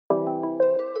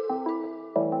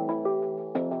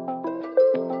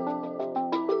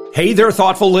Hey there,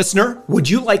 thoughtful listener. Would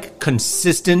you like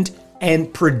consistent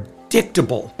and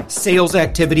predictable sales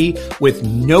activity with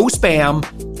no spam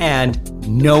and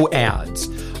no ads?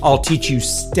 I'll teach you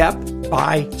step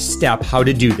by step how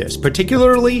to do this,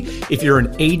 particularly if you're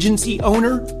an agency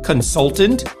owner,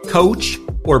 consultant, coach,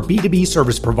 or B2B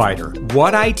service provider.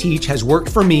 What I teach has worked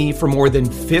for me for more than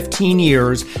 15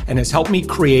 years and has helped me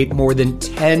create more than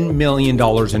 $10 million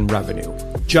in revenue.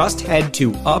 Just head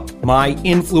to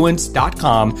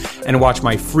upmyinfluence.com and watch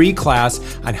my free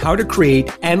class on how to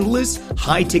create endless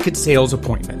high-ticket sales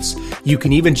appointments. You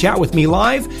can even chat with me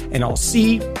live, and I'll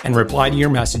see and reply to your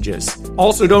messages.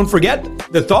 Also, don't forget,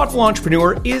 the Thoughtful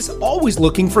Entrepreneur is always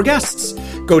looking for guests.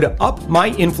 Go to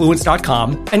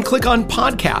upmyinfluence.com and click on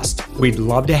podcast. We'd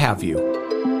love to have you.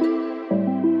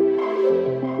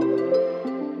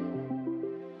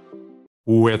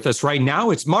 With us right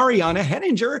now, it's Mariana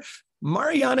Henninger.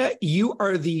 Mariana, you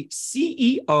are the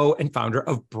CEO and founder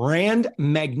of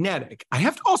Brandmagnetic. I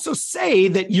have to also say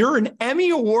that you're an Emmy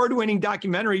award-winning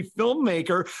documentary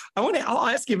filmmaker. I'll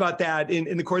ask you about that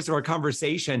in the course of our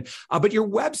conversation. But your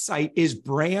website is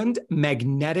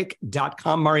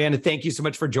brandmagnetic.com. Mariana, thank you so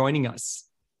much for joining us.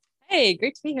 Hey,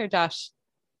 great to be here, Josh.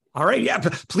 All right. Yeah.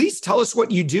 Please tell us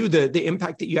what you do, the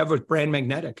impact that you have with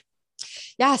Brandmagnetic.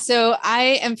 Yeah. So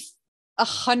I am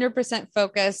 100%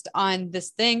 focused on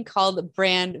this thing called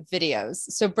brand videos.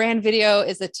 So brand video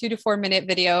is a 2 to 4 minute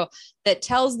video that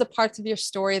tells the parts of your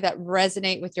story that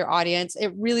resonate with your audience.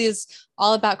 It really is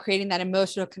all about creating that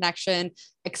emotional connection,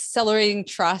 accelerating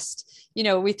trust. You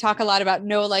know, we talk a lot about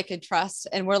know, like, and trust,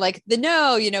 and we're like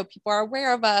people are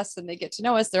aware of us and they get to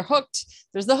know us. They're hooked.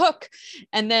 There's the hook.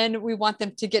 And then we want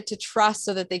them to get to trust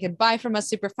so that they can buy from us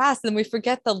super fast. And then we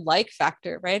forget the like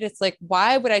factor, right? It's like,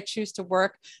 why would I choose to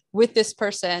work with this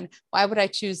person? Why would I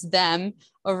choose them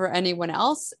over anyone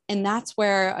else? And that's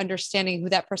where understanding who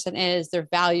that person is, their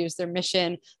values, their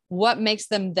mission, what makes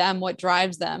them them, what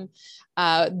drives them.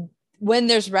 When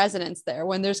there's resonance there,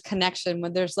 when there's connection,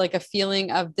 when there's like a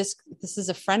feeling of this is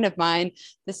a friend of mine,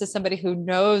 this is somebody who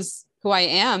knows who I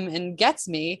am and gets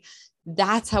me,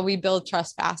 that's how we build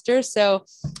trust faster. So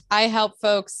I help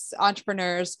folks,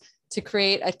 entrepreneurs, to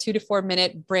create a 2 to 4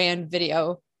 minute brand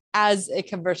video as a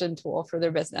conversion tool for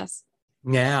their business.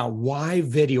 Now, why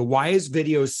video? Why is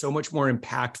video so much more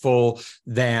impactful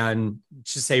than,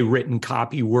 just say, written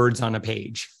copy, words on a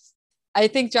page? I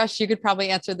think, Josh, you could probably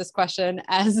answer this question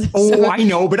as... I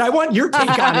know, but I want your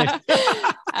take on it.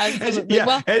 Absolutely. Yeah.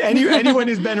 Well, anyone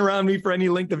who's been around me for any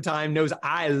length of time knows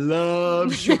I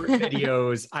love short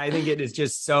videos. I think it is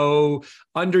just so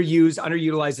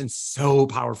underutilized, and so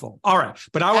powerful. All right.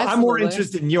 But I'm more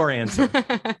interested in your answer.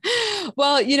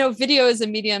 Well, video is a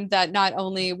medium that not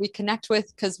only we connect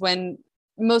with, because when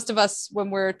most of us, when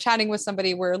we're chatting with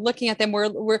somebody, we're looking at them,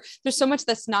 there's so much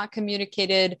that's not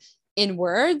communicated in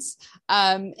words.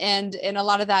 And a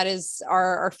lot of that is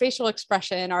our facial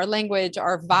expression, our language,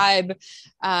 our vibe.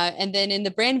 And then in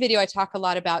the brand video, I talk a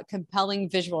lot about compelling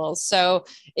visuals. So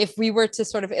if we were to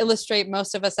sort of illustrate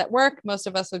most of us at work, most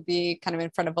of us would be kind of in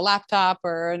front of a laptop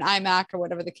or an iMac or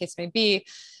whatever the case may be.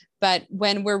 But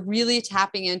when we're really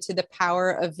tapping into the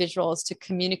power of visuals to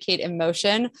communicate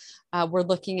emotion, we're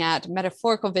looking at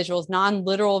metaphorical visuals,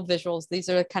 non-literal visuals. These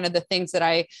are kind of the things that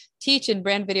I teach in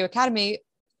Brand Video Academy.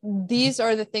 These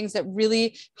are the things that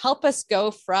really help us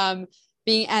go from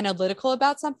being analytical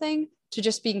about something to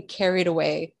just being carried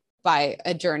away by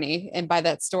a journey and by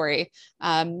that story.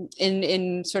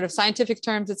 In sort of scientific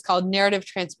terms, it's called narrative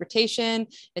transportation.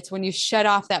 It's when you shut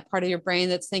off that part of your brain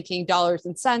that's thinking dollars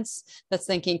and cents, that's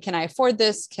thinking, can I afford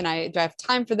this? Do I have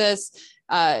time for this?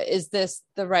 Is this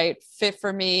the right fit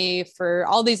for me? For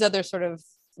all these other sort of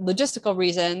logistical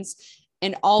reasons.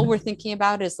 And all we're thinking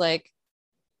about is like,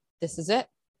 this is it.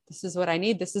 This is what I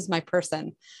need. This is my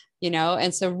person,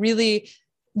 And so really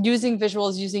using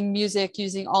visuals, using music,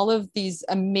 using all of these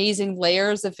amazing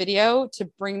layers of video to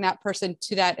bring that person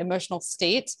to that emotional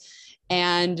state.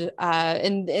 And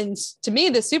to me,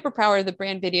 the superpower of the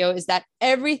brand video is that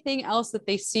everything else that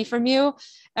they see from you,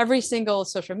 every single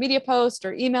social media post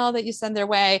or email that you send their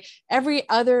way, every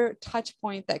other touch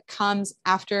point that comes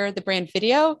after the brand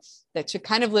video that should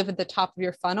kind of live at the top of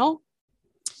your funnel,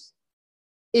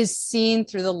 is seen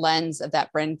through the lens of that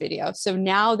brand video. So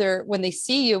now when they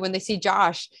see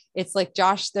Josh, it's like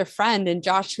Josh, their friend, and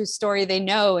Josh, whose story they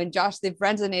know, and Josh they've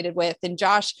resonated with, and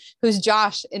Josh, who's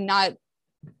Josh and not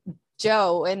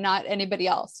Joe and not anybody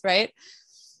else, right?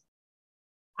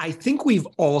 I think we've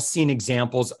all seen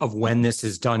examples of when this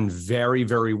is done very,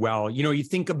 very well. You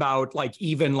think about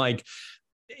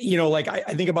like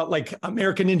I think about like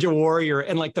American Ninja Warrior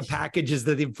and like the packages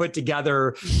that they've put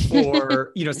together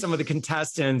for, some of the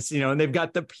contestants, and they've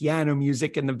got the piano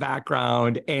music in the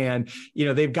background and,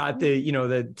 they've got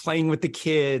the playing with the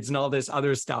kids and all this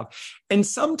other stuff. And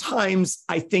sometimes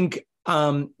I think,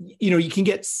 you can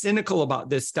get cynical about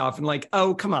this stuff and like,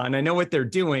 oh, come on, I know what they're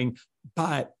doing,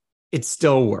 but it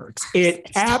still works. It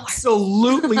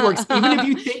absolutely works. Even if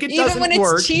you think it doesn't work. Even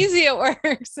when it's cheesy, it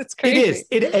works. It's crazy.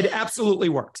 It is. It absolutely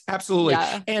works. Absolutely.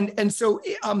 Yeah. And so,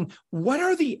 what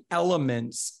are the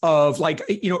elements of like,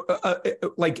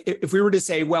 like if we were to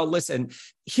say, well, listen,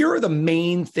 here are the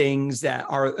main things that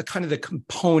are kind of the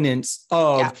components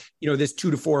of, this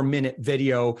 2 to 4 minute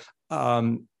video,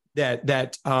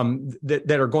 that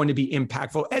are going to be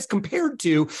impactful as compared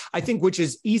to, I think, which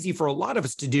is easy for a lot of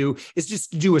us to do, is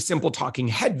just to do a simple talking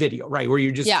head video, right? Where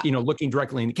you're just, looking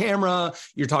directly in the camera,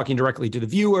 you're talking directly to the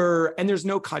viewer, and there's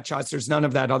no cut shots. There's none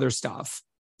of that other stuff.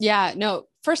 Yeah, no,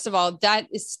 first of all, that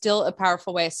is still a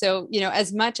powerful way. So,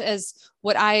 as much as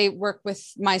what I work with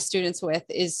my students with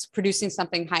is producing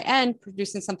something high end,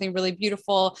 producing something really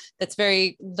beautiful, that's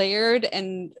very layered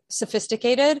and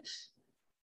sophisticated.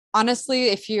 Honestly,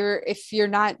 if you're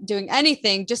not doing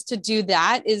anything, just to do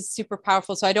that is super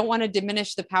powerful. So I don't want to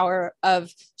diminish the power of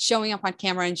showing up on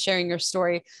camera and sharing your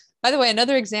story. By the way,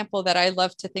 another example that I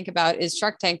love to think about is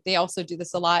Shark Tank. They also do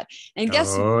this a lot. And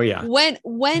guess when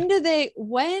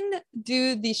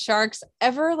do the sharks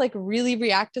ever like really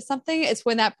react to something? It's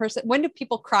when when do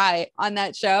people cry on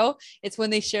that show? It's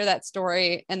when they share that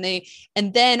story and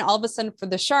then all of a sudden for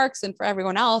the sharks and for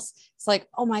everyone else, it's like,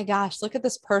 oh my gosh, look at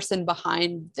this person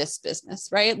behind this business,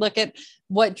 right? Look at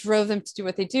what drove them to do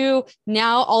what they do.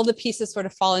 Now all the pieces sort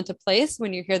of fall into place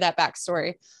when you hear that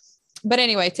backstory. But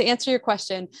anyway, to answer your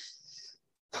question,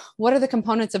 what are the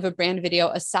components of a brand video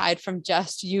aside from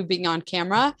just you being on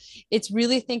camera? It's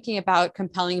really thinking about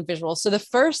compelling visuals. So the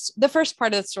first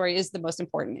part of the story is the most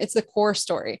important. It's the core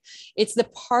story. It's the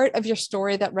part of your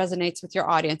story that resonates with your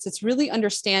audience. It's really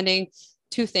understanding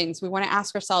two things. We want to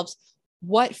ask ourselves,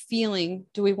 what feeling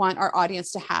do we want our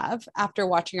audience to have after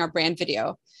watching our brand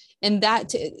video? And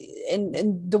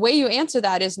the way you answer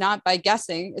that is not by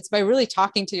guessing, it's by really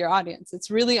talking to your audience.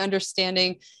 It's really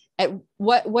understanding at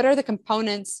what are the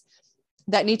components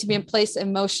that need to be in place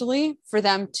emotionally for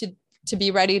them to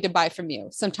be ready to buy from you.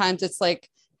 Sometimes it's like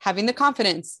having the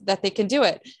confidence that they can do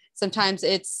it. Sometimes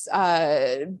it's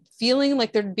feeling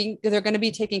like they're going to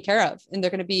be taken care of, and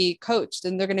they're going to be coached,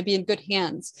 and they're going to be in good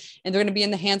hands, and they're going to be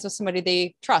in the hands of somebody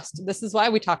they trust. This is why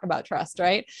we talk about trust,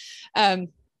 right?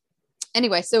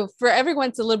 Anyway, so for everyone,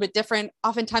 it's a little bit different.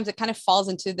 Oftentimes it kind of falls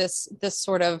into this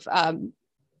sort of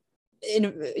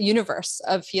universe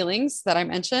of feelings that I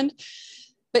mentioned.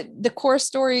 But the core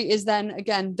story is then,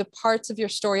 again, the parts of your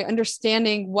story,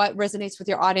 understanding what resonates with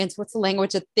your audience, what's the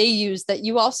language that they use that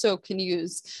you also can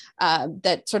use,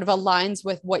 that sort of aligns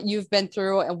with what you've been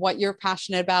through and what you're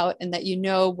passionate about, and that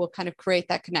will kind of create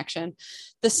that connection.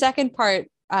 The second part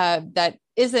that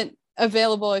isn't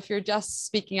available if you're just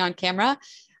speaking on camera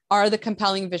are the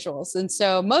compelling visuals. And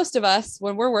so most of us,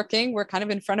 when we're working, we're kind of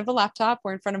in front of a laptop,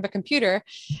 we're in front of a computer,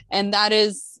 and that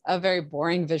is a very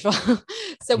boring visual.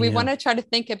 So we want to try to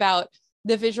think about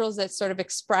the visuals that sort of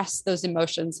express those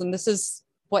emotions. And this is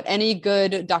what any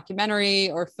good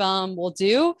documentary or film will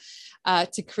do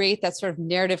to create that sort of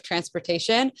narrative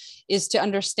transportation, is to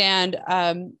understand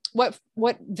what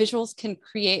visuals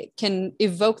can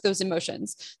evoke those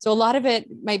emotions. So a lot of it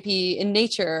might be in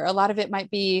nature. A lot of it might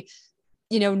be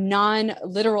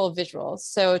non-literal visuals.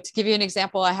 So to give you an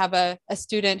example, I have a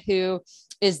student who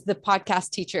is the podcast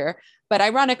teacher, but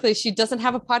ironically, she doesn't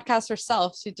have a podcast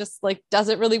herself. She just does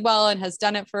it really well and has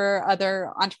done it for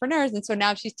other entrepreneurs. And so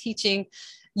now she's teaching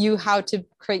you how to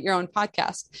create your own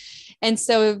podcast. And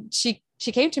so she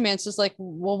came to me and she's like,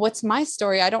 well, what's my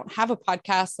story? I don't have a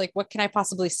podcast. What can I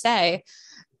possibly say?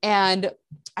 And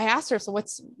I asked her, so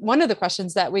what's one of the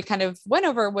questions that we kind of went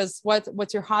over was,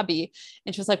 what's your hobby?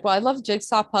 And she was like, well, I love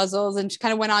jigsaw puzzles. And she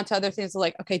kind of went on to other things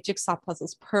like, okay, jigsaw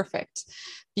puzzles, perfect.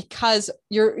 Because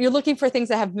you're looking for things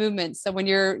that have movement. So when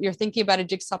you're thinking about a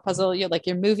jigsaw puzzle,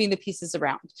 you're moving the pieces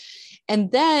around.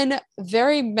 And then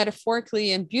very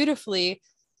metaphorically and beautifully,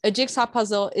 a jigsaw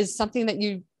puzzle is something that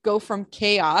you go from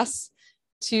chaos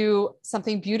to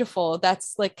something beautiful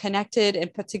that's connected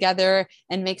and put together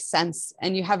and makes sense.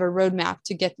 And you have a roadmap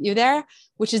to get you there,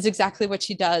 which is exactly what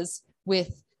she does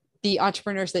with the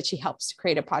entrepreneurs that she helps to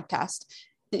create a podcast.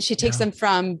 She takes them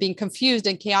from being confused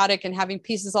and chaotic and having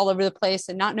pieces all over the place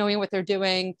and not knowing what they're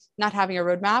doing, not having a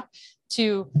roadmap,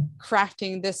 to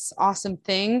crafting this awesome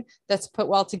thing that's put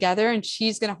well together, and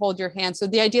she's going to hold your hand. So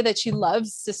the idea that she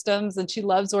loves systems and she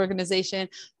loves organization,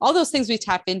 all those things we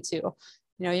tap into.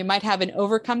 You might have an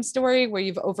overcome story where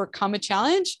you've overcome a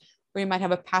challenge, or you might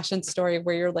have a passion story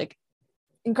where you're like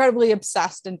incredibly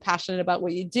obsessed and passionate about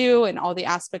what you do and all the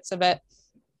aspects of it.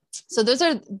 So those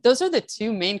are the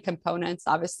two main components.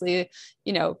 Obviously,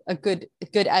 a good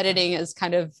editing is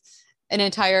kind of an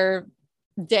entire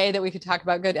day that we could talk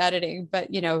about good editing,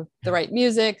 but the right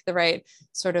music, the right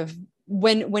sort of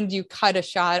when do you cut a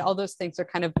shot, all those things are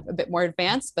kind of a bit more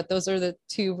advanced, but those are the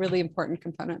two really important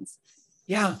components.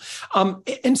 Yeah.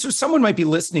 And so someone might be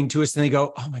listening to us and they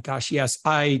go, oh my gosh, yes,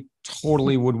 I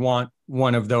totally would want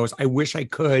one of those. I wish I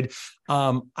could.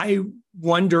 I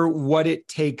wonder what it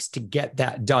takes to get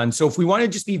that done. So if we want to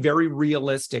just be very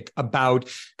realistic about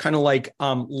kind of like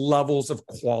levels of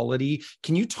quality,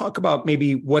 can you talk about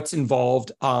maybe what's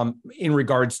involved in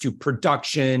regards to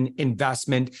production,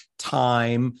 investment,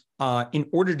 time, in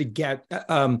order to get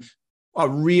a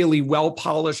really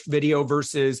well-polished video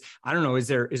versus, I don't know, is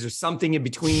there something in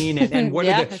between, and what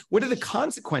are the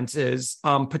consequences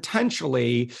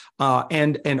potentially,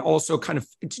 and also kind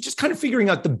of figuring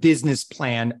out the business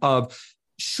plan of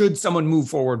should someone move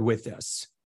forward with this?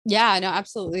 Yeah, no,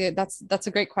 absolutely. That's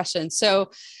a great question.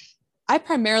 So I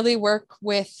primarily work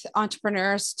with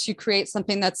entrepreneurs to create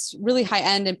something that's really high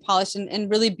end and polished and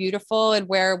really beautiful, and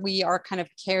where we are kind of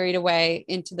carried away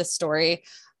into the story.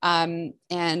 And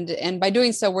by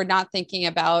doing so, we're not thinking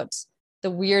about the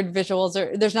weird visuals,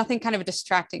 or there's nothing kind of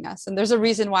distracting us. And there's a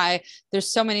reason why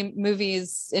there's so many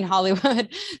movies in Hollywood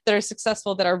that are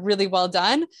successful, that are really well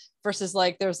done, versus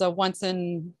like there's a once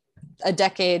in a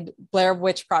decade Blair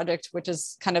Witch Project, which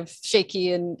is kind of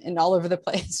shaky and all over the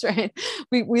place, right?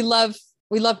 We love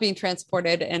being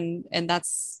transported, and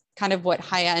that's kind of what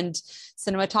high end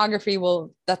cinematography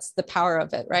that's the power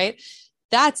of it, right?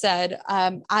 That said,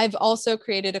 I've also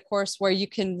created a course where you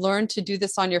can learn to do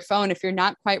this on your phone if you're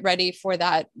not quite ready for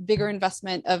that bigger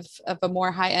investment of a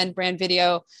more high-end brand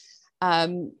video.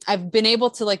 I've been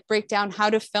able to like break down how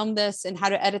to film this and how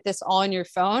to edit this all on your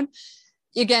phone.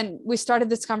 Again, we started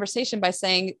this conversation by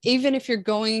saying, even if you're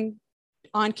going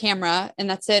on camera and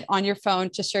that's it on your phone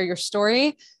to share your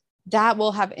story, that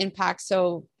will have impact.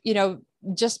 So,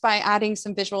 just by adding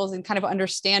some visuals and kind of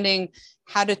understanding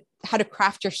how to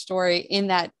craft your story in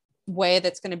that way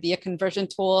that's going to be a conversion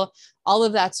tool, all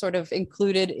of that sort of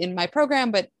included in my program.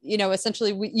 But,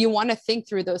 essentially you want to think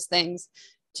through those things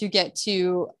to get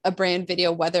to a brand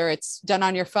video, whether it's done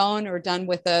on your phone or done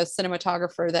with a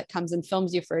cinematographer that comes and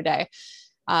films you for a day.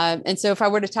 And so if I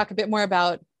were to talk a bit more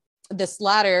about this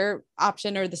latter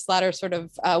option, or this latter sort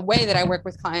of way that I work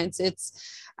with clients,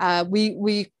 it's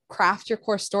we craft your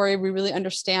core story. We really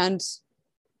understand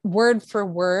word for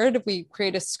word. We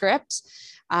create a script.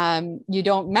 You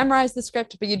don't memorize the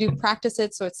script, but you do practice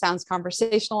it, so it sounds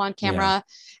conversational on camera. Yeah.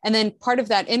 And then part of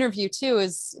that interview too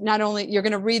is not only you're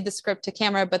going to read the script to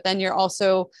camera, but then you're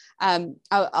also I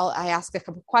ask a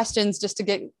couple questions just to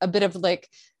get a bit of like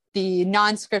the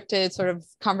non-scripted sort of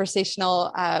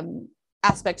conversational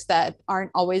aspects that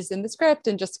aren't always in the script,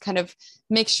 and just kind of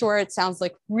make sure it sounds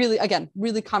like really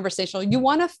conversational. You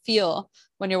want to feel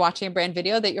when you're watching a brand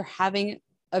video that you're having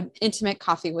an intimate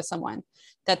coffee with someone,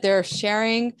 that they're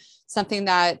sharing something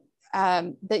that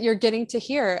you're getting to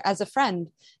hear as a friend.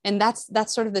 And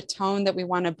that's sort of the tone that we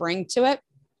want to bring to it.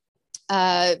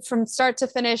 From start to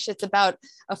finish, it's about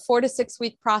a 4 to 6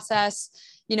 week process.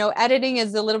 Editing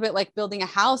is a little bit like building a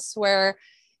house, where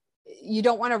you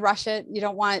don't want to rush it. You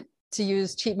don't want to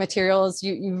use cheap materials.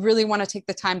 You really want to take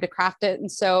the time to craft it. And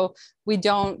so we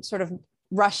don't sort of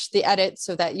rush the edit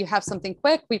so that you have something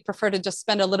quick. We prefer to just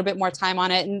spend a little bit more time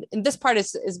on it. And this part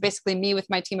is basically me with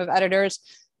my team of editors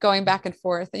going back and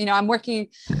forth. I'm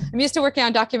used to working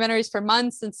on documentaries for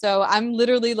months. And so I'm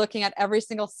literally looking at every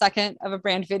single second of a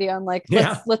brand video. I'm like,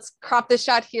 let's crop this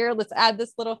shot here. Let's add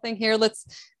this little thing here.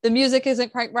 The music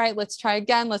isn't quite right. Let's try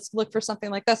again. Let's look for something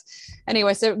like this.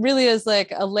 Anyway, so it really is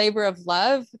like a labor of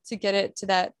love to get it to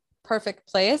that perfect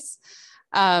place.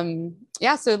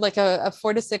 So like a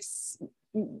 4 to 6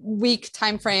 week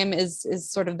timeframe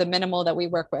is sort of the minimal that we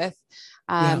work with.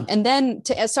 And then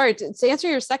to answer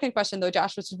your second question though,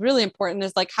 Josh, which is really important,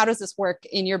 is like, how does this work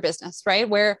in your business, right?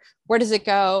 Where does it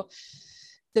go?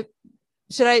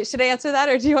 Should I answer that,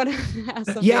 or do you want to ask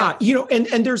something? Yeah,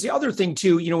 and there's the other thing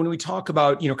too, when we talk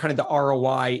about, kind of the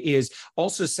ROI, is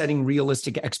also setting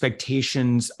realistic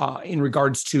expectations in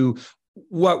regards to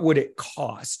what would it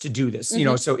cost to do this?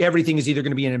 So everything is either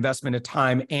going to be an investment of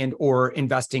time and or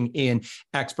investing in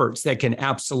experts that can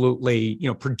absolutely,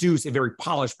 produce a very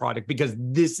polished product, because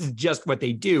this is just what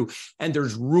they do. And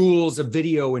there's rules of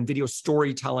video and video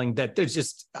storytelling that there's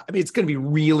just, it's going to be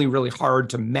really, really hard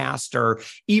to master,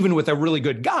 even with a really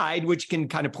good guide, which can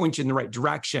kind of point you in the right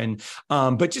direction.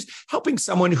 But just helping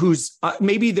someone who's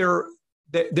maybe they're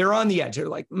on the edge. They're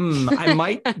like, I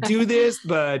might do this,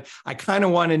 but I kind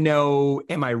of want to know,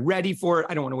 am I ready for it?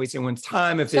 I don't want to waste anyone's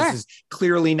time if this is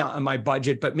clearly not on my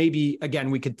budget. But maybe,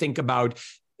 again, we could think about,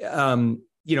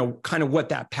 kind of what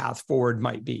that path forward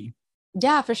might be.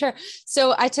 Yeah, for sure.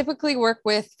 So I typically work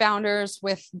with founders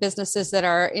with businesses that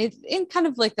are in kind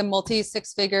of like the multi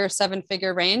 6-figure,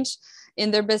 7-figure range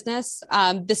in their business.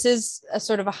 This is a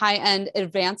sort of a high-end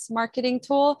advanced marketing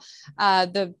tool.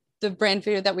 The brand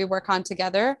video that we work on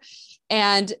together.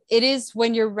 And it is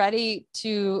when you're ready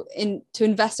to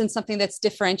invest in something that's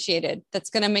differentiated,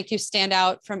 that's going to make you stand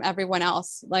out from everyone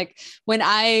else. Like when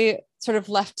I sort of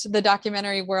left the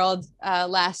documentary world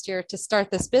last year to start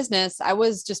this business, I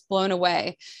was just blown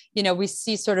away. We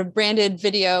see sort of branded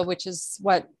video, which is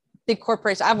what big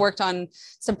corporations. I've worked on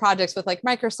some projects with like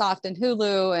Microsoft and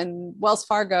Hulu and Wells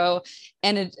Fargo,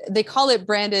 and they call it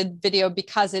branded video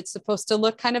because it's supposed to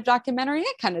look kind of documentary.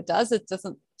 It kind of does. It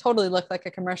doesn't totally look like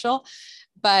a commercial,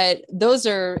 but those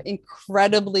are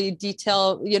incredibly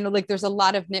detailed. Like there's a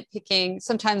lot of nitpicking,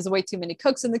 sometimes way too many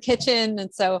cooks in the kitchen.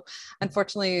 And so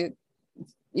unfortunately,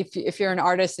 if you're an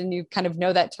artist and you kind of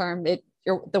know that term,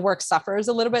 the work suffers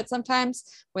a little bit sometimes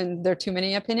when there are too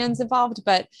many opinions involved.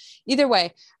 But either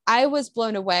way, I was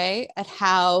blown away at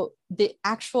how the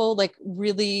actual like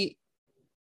really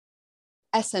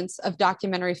essence of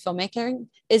documentary filmmaking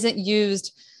isn't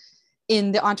used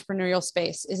in the entrepreneurial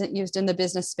space, isn't used in the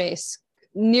business space,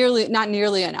 not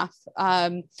nearly enough.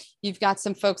 You've got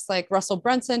some folks like Russell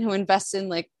Brunson who invests in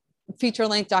like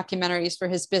feature-length documentaries for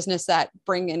his business that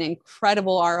bring an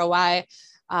incredible ROI.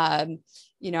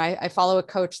 I follow a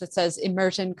coach that says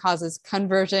immersion causes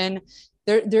conversion.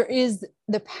 There is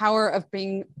the power of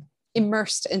being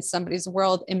immersed in somebody's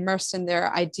world, immersed in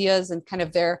their ideas and kind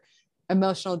of their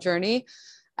emotional journey.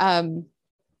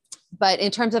 But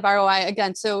in terms of ROI,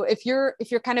 again, so if you're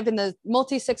kind of in the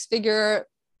multi 6-figure,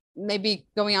 maybe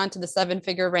going on to the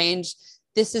 7-figure range,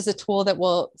 this is a tool that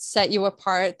will set you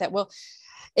apart, that will,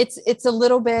 it's a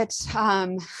little bit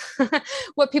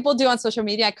what people do on social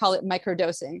media. I call it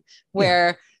microdosing,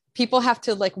 where people have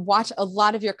to like watch a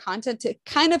lot of your content to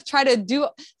kind of try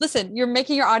to listen, you're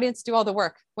making your audience do all the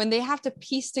work when they have to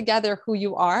piece together who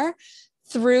you are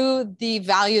through the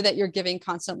value that you're giving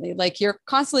constantly. Like you're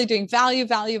constantly doing value.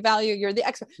 You're the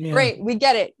expert. Yeah. Great. We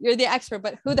get it. You're the expert,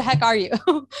 but who the heck are you?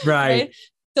 Right.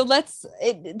 So that's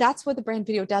what the brand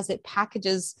video does. It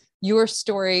packages your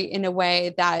story in a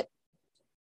way that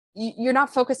you're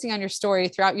not focusing on your story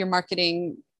throughout your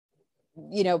marketing,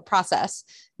 process.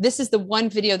 This is the one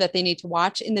video that they need to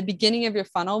watch in the beginning of your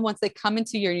funnel once they come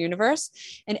into your universe,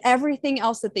 and everything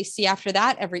else that they see after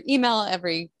that, every email,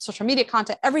 every social media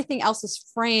content, everything else is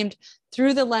framed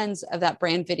through the lens of that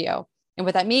brand video. And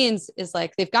what that means is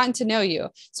like they've gotten to know you.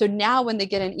 So now when they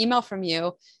get an email from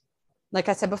you, like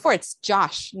I said before, it's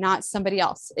Josh, not somebody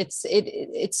else.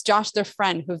 It's Josh, their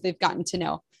friend who they've gotten to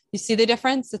know. You see the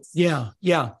difference? Yeah.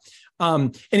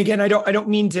 And again, I don't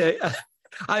mean to.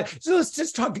 So let's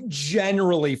just talk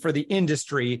generally for the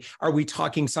industry. Are we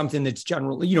talking something that's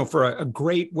generally, for a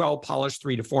great, well-polished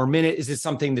 3 to 4 minute? Is it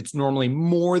something that's normally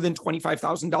more than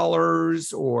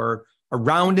 $25,000 or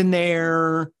around in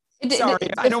there? Sorry,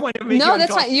 I don't want to make no,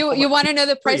 that's fine. You want to know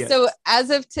the price. So as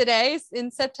of today, in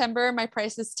September, my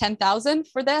price is $10,000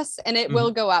 for this, and it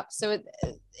will go up. So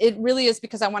it really is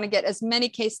because I want to get as many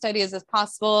case studies as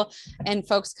possible and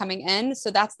folks coming in.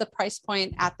 So that's the price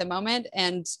point at the moment.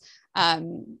 And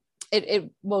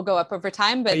it will go up over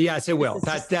time, but yes, it will.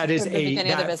 That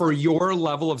is for your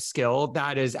level of skill.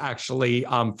 That is actually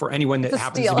for anyone that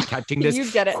happens to be catching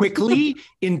this quickly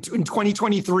in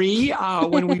 2023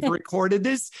 when we've recorded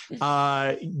this.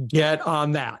 Get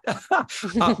on that.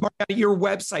 Mariana, your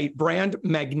website,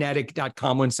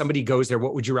 brandmagnetic.com. When somebody goes there,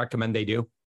 what would you recommend they do?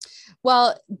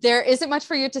 Well, there isn't much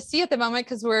for you to see at the moment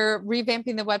because we're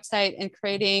revamping the website and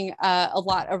creating a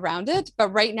lot around it. But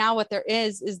right now, what there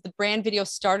is the brand video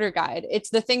starter guide. It's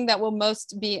the thing that will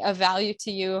most be of value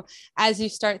to you as you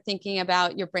start thinking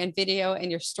about your brand video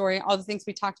and your story, all the things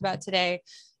we talked about today.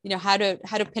 How to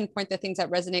pinpoint the things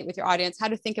that resonate with your audience, how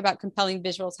to think about compelling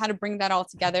visuals, how to bring that all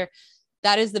together.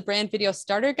 That is the brand video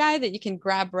starter guide that you can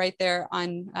grab right there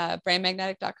on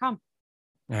brandmagnetic.com.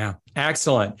 Yeah,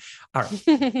 excellent. All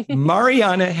right.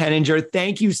 Mariana Henninger,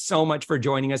 thank you so much for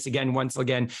joining us again. Once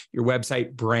again, your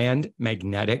website,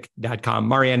 brandmagnetic.com.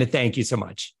 Mariana, thank you so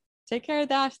much. Take care,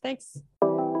 Dash. Thanks.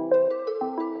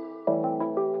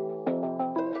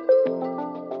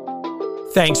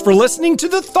 Thanks for listening to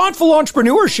the Thoughtful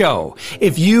Entrepreneur Show.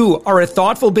 If you are a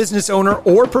thoughtful business owner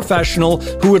or professional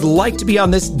who would like to be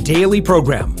on this daily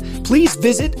program, please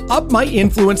visit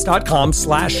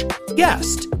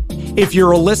upmyinfluence.com/guest. If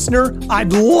you're a listener,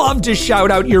 I'd love to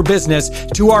shout out your business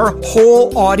to our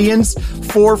whole audience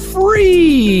for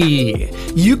free.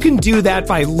 You can do that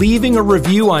by leaving a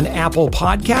review on Apple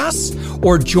Podcasts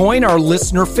or join our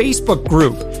listener Facebook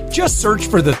group. Just search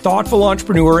for The Thoughtful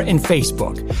Entrepreneur in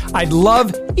Facebook. I'd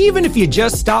love even if you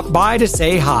just stop by to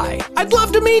say hi. I'd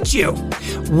love to meet you.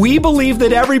 We believe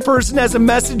that every person has a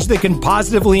message that can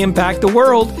positively impact the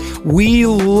world. We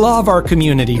love our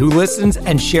community who listens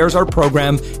and shares our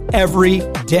program every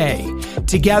day.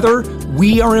 Together,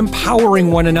 we are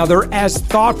empowering one another as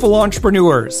thoughtful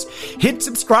entrepreneurs. Hit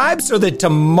subscribe so that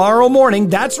tomorrow morning,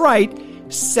 that's right,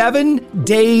 7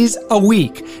 days a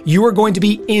week, you are going to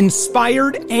be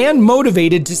inspired and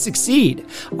motivated to succeed.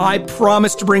 I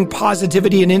promise to bring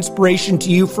positivity and inspiration to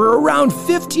you for around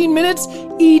 15 minutes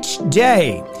each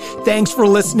day. Thanks for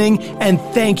listening, and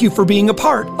thank you for being a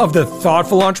part of the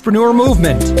Thoughtful Entrepreneur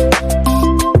Movement.